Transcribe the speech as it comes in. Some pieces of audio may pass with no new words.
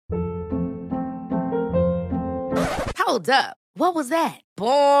Hold up. What was that?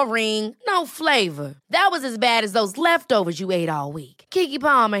 Boring. No flavor. That was as bad as those leftovers you ate all week. Keke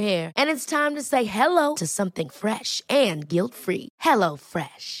Palmer here, and it's time to say hello to something fresh and guilt-free. Hello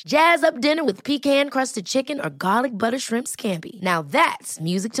Fresh. Jazz up dinner with pecan-crusted chicken or garlic butter shrimp scampi. Now that's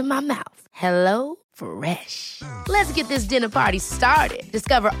music to my mouth. Hello Fresh. Let's get this dinner party started.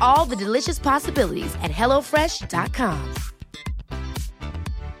 Discover all the delicious possibilities at hellofresh.com.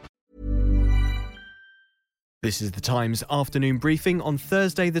 This is the Times afternoon briefing on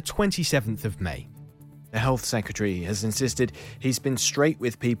Thursday the 27th of May. The Health Secretary has insisted he's been straight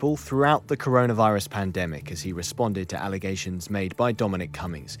with people throughout the coronavirus pandemic as he responded to allegations made by Dominic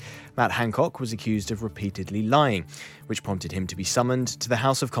Cummings. Matt Hancock was accused of repeatedly lying, which prompted him to be summoned to the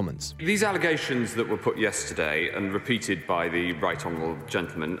House of Commons. These allegations that were put yesterday and repeated by the Right Honourable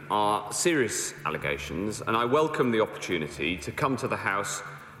Gentleman are serious allegations, and I welcome the opportunity to come to the House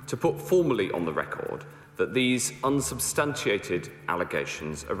to put formally on the record that these unsubstantiated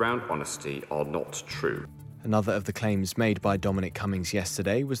allegations around honesty are not true. Another of the claims made by Dominic Cummings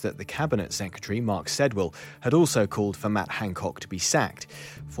yesterday was that the Cabinet Secretary, Mark Sedwill, had also called for Matt Hancock to be sacked.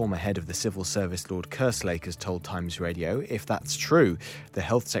 Former head of the Civil Service Lord Kerslake has told Times Radio if that's true, the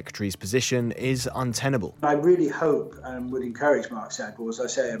Health Secretary's position is untenable. I really hope and would encourage Mark Sedwill, as I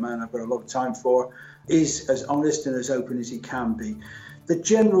say, a man I've got a lot of time for, is as honest and as open as he can be. The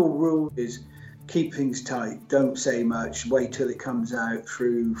general rule is keep things tight, don't say much, wait till it comes out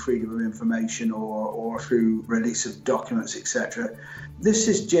through freedom of information or through release of documents, etc. This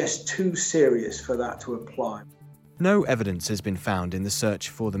is just too serious for that to apply. No evidence has been found in the search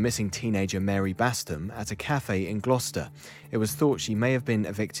for the missing teenager Mary Bastham at a cafe in Gloucester. It was thought she may have been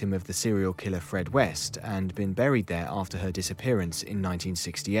a victim of the serial killer Fred West and been buried there after her disappearance in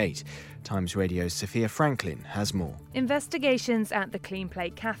 1968. Times Radio's Sophia Franklin has more. Investigations at the Clean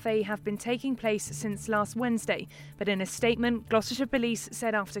Plate Cafe have been taking place since last Wednesday, but in a statement, Gloucestershire Police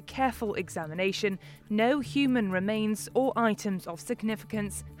said after careful examination, no human remains or items of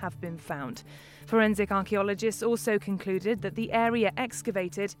significance have been found. Forensic archaeologists also concluded that the area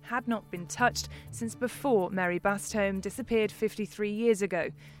excavated had not been touched since before Mary Bastham disappeared 53 years ago.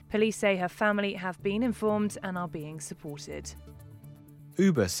 Police say her family have been informed and are being supported.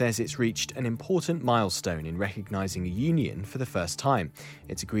 Uber says it's reached an important milestone in recognising a union for the first time.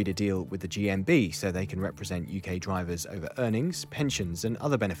 It's agreed a deal with the GMB so they can represent UK drivers over earnings, pensions and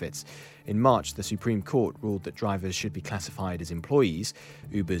other benefits. In March, the Supreme Court ruled that drivers should be classified as employees.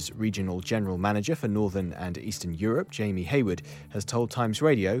 Uber's regional general manager for Northern and Eastern Europe, Jamie Hayward, has told Times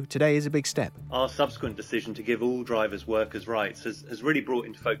Radio today is a big step. Our subsequent decision to give all drivers workers' rights has really brought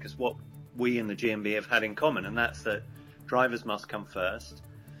into focus what we in the GMB have had in common, and that's that drivers must come first,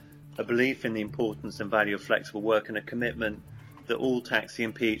 a belief in the importance and value of flexible work, and a commitment that all taxi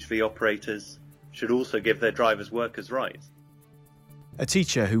and PHV operators should also give their drivers workers' rights. A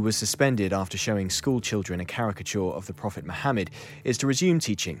teacher who was suspended after showing school children a caricature of the Prophet Muhammad is to resume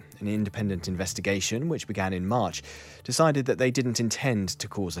teaching. An independent investigation, which began in March, decided that they didn't intend to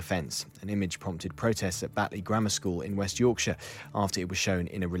cause offence. An image prompted protests at Batley Grammar School in West Yorkshire after it was shown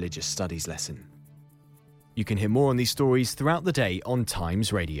in a religious studies lesson. You can hear more on these stories throughout the day on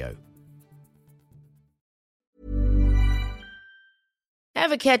Times Radio.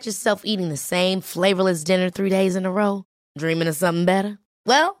 Ever catch yourself eating the same flavorless dinner 3 days in a row? Dreaming of something better?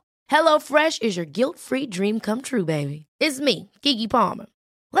 Well, HelloFresh is your guilt-free dream come true, baby. It's me, Keke Palmer.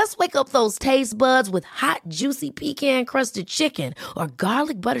 Let's wake up those taste buds with hot, juicy pecan-crusted chicken or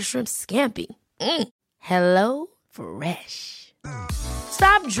garlic butter shrimp scampi. Hello Fresh.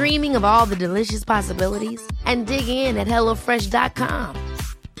 Stop dreaming of all the delicious possibilities and dig in at HelloFresh.com.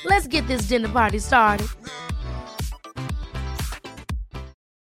 Let's get this dinner party started.